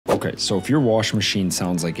Okay, so if your washing machine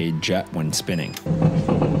sounds like a jet when spinning,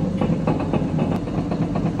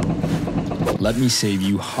 let me save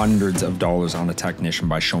you hundreds of dollars on a technician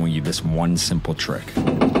by showing you this one simple trick.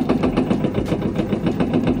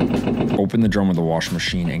 Open the drum of the washing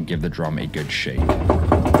machine and give the drum a good shake.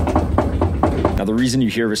 Now the reason you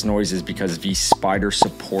hear this noise is because the spider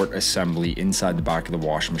support assembly inside the back of the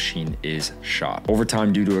washing machine is shot. Over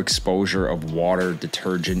time, due to exposure of water,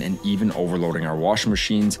 detergent, and even overloading our washing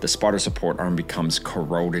machines, the spider support arm becomes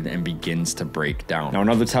corroded and begins to break down. Now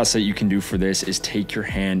another test that you can do for this is take your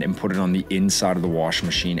hand and put it on the inside of the washing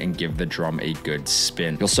machine and give the drum a good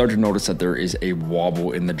spin. You'll start to notice that there is a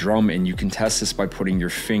wobble in the drum, and you can test this by putting your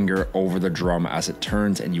finger over the drum as it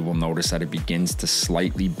turns, and you will notice that it begins to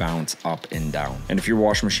slightly bounce up and down. And if your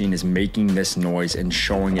washing machine is making this noise and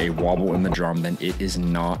showing a wobble in the drum, then it is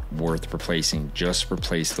not worth replacing. Just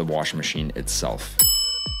replace the washing machine itself.